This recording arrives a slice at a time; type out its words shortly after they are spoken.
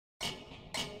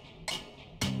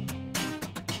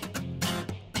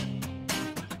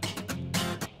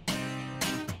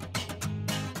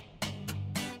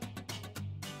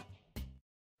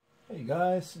Hey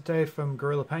guys, Dave from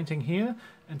Gorilla Painting here,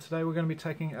 and today we're going to be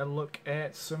taking a look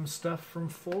at some stuff from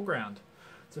 4Ground.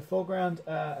 So 4Ground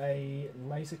are a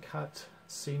laser cut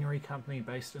scenery company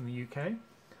based in the UK,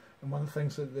 and one of the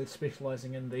things that they're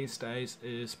specialising in these days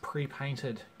is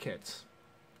pre-painted kits.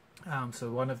 So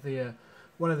one of their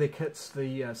kits,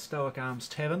 the Stoic Arms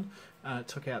Tavern,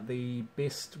 took out the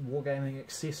Best Wargaming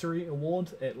Accessory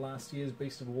Award at last year's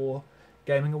Beast of War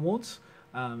Gaming Awards.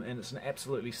 And it's an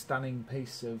absolutely stunning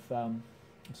piece of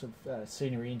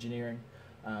scenery engineering.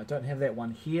 Don't have that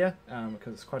one here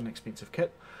because it's quite an expensive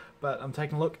kit, but I'm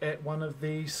taking a look at one of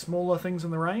the smaller things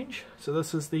in the range. So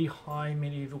this is the High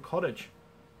Medieval Cottage.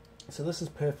 So this is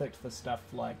perfect for stuff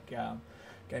like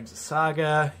games of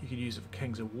Saga. You could use it for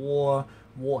Kings of War,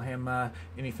 Warhammer,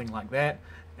 anything like that.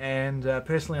 And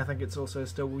personally I think it's also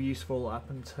still useful up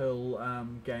until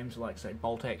games like, say,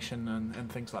 Bolt Action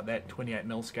and things like that,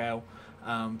 28mm scale,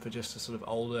 for just a sort of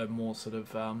older, more sort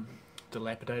of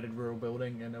dilapidated rural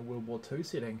building in a World War II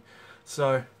setting.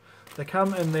 So they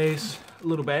come in these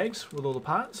little bags with all the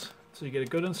parts, so you get a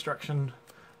good instruction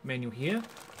manual here,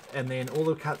 and then all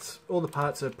the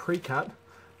parts are pre-cut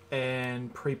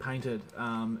and pre-painted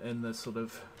in this sort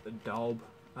of daub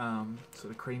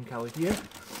sort of cream colour here.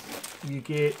 You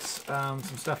get some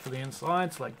stuff for the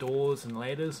insides like doors and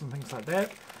ladders and things like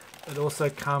that. It also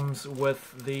comes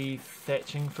with the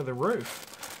thatching for the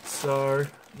roof. So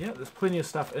yeah, there's plenty of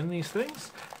stuff in these things,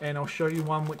 and I'll show you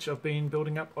one which I've been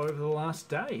building up over the last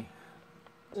day.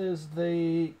 This is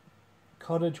the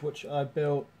cottage which I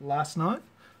built last night.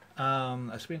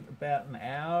 I spent about an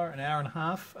hour and a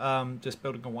half just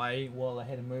building away while I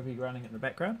had a movie running in the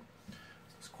background.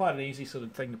 It's quite an easy sort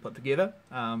of thing to put together.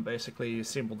 Basically you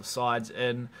assemble the sides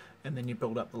in and then you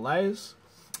build up the layers.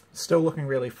 Still looking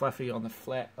really fluffy on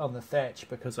the thatch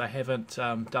because I haven't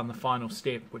done the final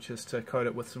step, which is to coat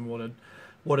it with some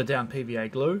watered down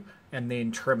PVA glue and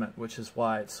then trim it, which is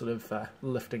why it's sort of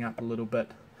lifting up a little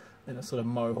bit in a sort of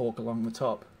mohawk along the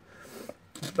top.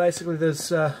 Basically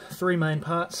there's three main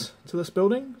parts to this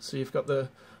building. So you've got the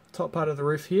top part of the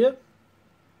roof here,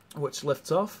 which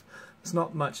lifts off. There's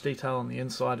not much detail on the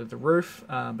inside of the roof,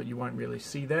 but you won't really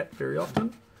see that very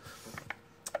often.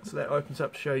 So that opens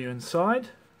up to show you inside.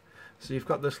 So you've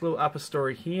got this little upper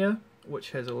story here,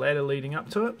 which has a ladder leading up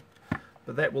to it,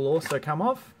 but that will also come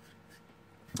off.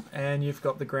 And you've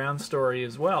got the ground story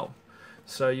as well.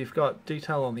 So you've got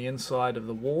detail on the inside of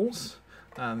the walls.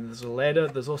 There's a ladder,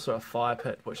 there's also a fire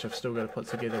pit, which I've still got to put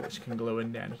together, which can glue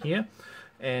in down here.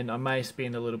 And I may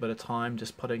spend a little bit of time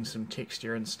just putting some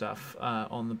texture and stuff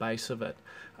on the base of it.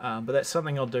 But that's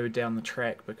something I'll do down the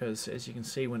track, because as you can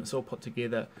see when it's all put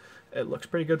together, it looks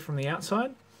pretty good from the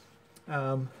outside.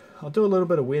 I'll do a little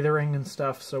bit of weathering and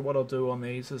stuff, so what I'll do on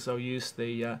these is I'll use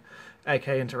the AK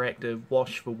Interactive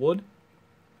wash for wood,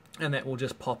 and that will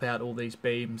just pop out all these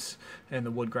beams and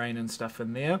the wood grain and stuff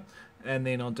in there. And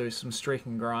then I'll do some streak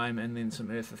and grime and then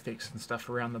some earth effects and stuff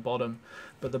around the bottom.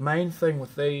 But the main thing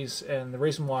with these, and the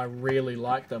reason why I really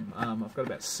like them, I've got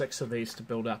about 6 of these to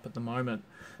build up at the moment,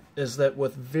 is that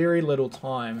with very little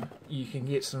time you can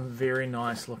get some very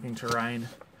nice looking terrain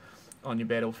on your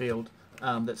battlefield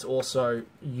that's also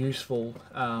useful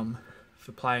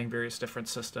for playing various different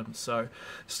systems. So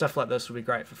stuff like this would be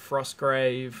great for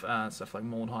Frostgrave, stuff like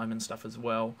Mordheim and stuff as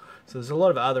well. So there's a lot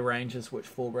of other ranges which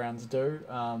 4Grounds do.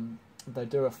 They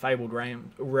do a Fabled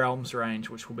Realms range,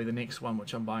 which will be the next one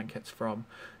which I'm buying kits from,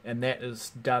 and that is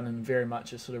done in very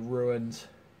much a sort of ruined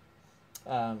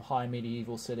high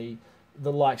medieval city,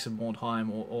 the likes of Mordheim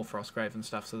or Frostgrave and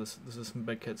stuff. So this is some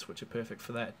big kits which are perfect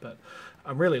for that. But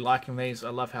I'm really liking these.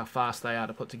 I love how fast they are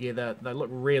to put together. They look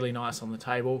really nice on the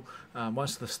table.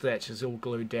 Once the thatch is all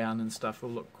glued down and stuff,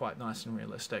 will look quite nice and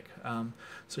realistic.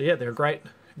 So yeah, they're a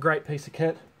great piece of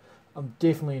kit. I'm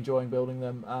definitely enjoying building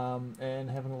them and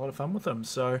having a lot of fun with them.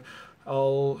 So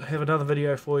I'll have another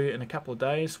video for you in a couple of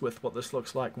days with what this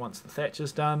looks like once the thatch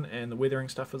is done and the weathering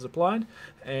stuff is applied,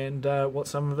 and what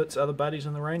some of its other buddies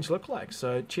in the range look like.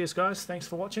 So cheers guys, thanks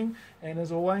for watching, and as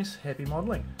always, happy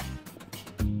modelling.